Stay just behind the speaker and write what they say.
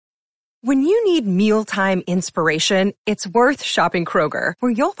When you need mealtime inspiration, it's worth shopping Kroger,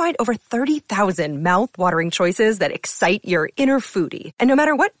 where you'll find over 30,000 mouth-watering choices that excite your inner foodie. And no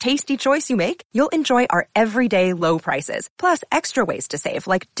matter what tasty choice you make, you'll enjoy our everyday low prices, plus extra ways to save,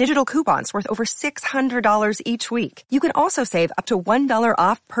 like digital coupons worth over $600 each week. You can also save up to $1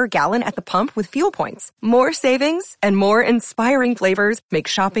 off per gallon at the pump with fuel points. More savings and more inspiring flavors make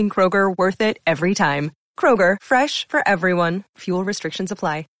shopping Kroger worth it every time. Kroger, fresh for everyone. Fuel restrictions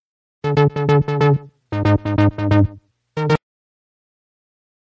apply. There's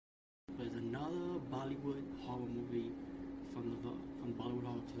another Bollywood horror movie from Bollywood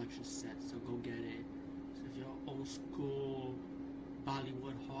Horror Collection set, so go get it. So if you're an old school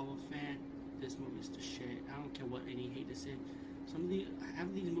Bollywood horror fan, this movie's the shit. I don't care what any haters say. Half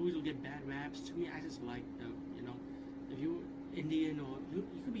of these movies will get bad raps. To me, I just like them. You know, if you're Indian or you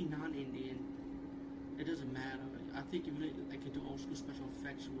could be non-Indian, it doesn't matter. I think if you're like into old school special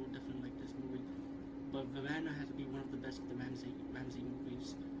effects, you will definitely like this movie. But Verana has to be one of the best of the Ramsey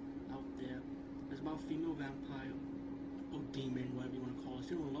movies out there. It's about a female vampire or demon, whatever you want to call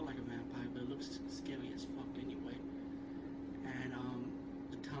it. She don't look like a vampire, but it looks scary as fuck anyway. And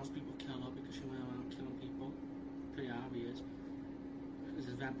the townspeople kill her because she went around killing people. Pretty obvious.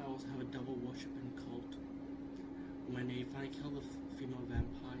 Because this vampire also have a devil worshipping cult. When they finally kill the female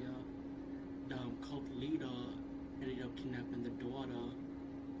vampire, the cult leader ended up kidnapping the daughter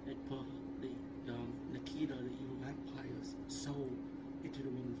and put the Nikita, the evil vampire's soul, into the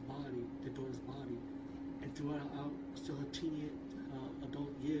woman's body, the daughter's body. And throughout still her teenage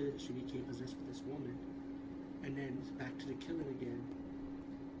adult years, she became possessed with this woman. And then it's back to the killing again.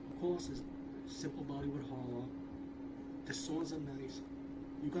 Of course, it's simple Bollywood horror. The songs are nice.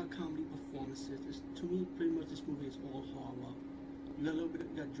 You got comedy performances. To me, pretty much this movie is all horror. You got a little bit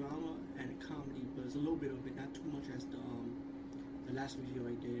of drama and comedy, but it's a little bit of it, not too much as the last video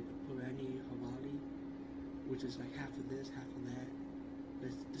I did, Purani Havali, which is like half of this, half of that.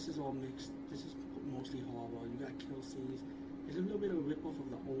 This is all mixed. This is mostly horror. You got kill scenes. There's a little bit of a rip-off of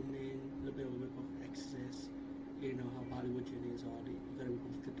The Omen, a little bit of a rip-off of Exorcist. You know how Bollywood is all. You got to rip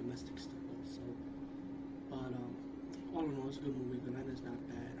off the domestic stuff also. But all in all, it's a good movie. Verana's not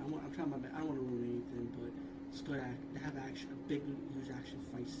bad. I'm trying my best. I don't want to ruin anything, but it's good. They have action, a big, huge action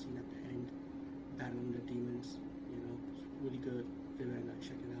fight scene at the end, battling the demons. You know, it's really good. Verana,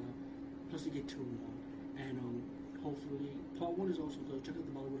 check it out. Plus, you get 2 more, and hopefully, part 1 is also good. Check out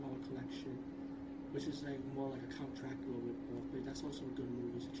the Bollywood Horror Collection, which is like more like a Count Dracula ripoff, but that's also a good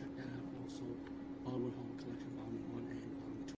movie. So check that out. Also, Bollywood Horror Collection Volume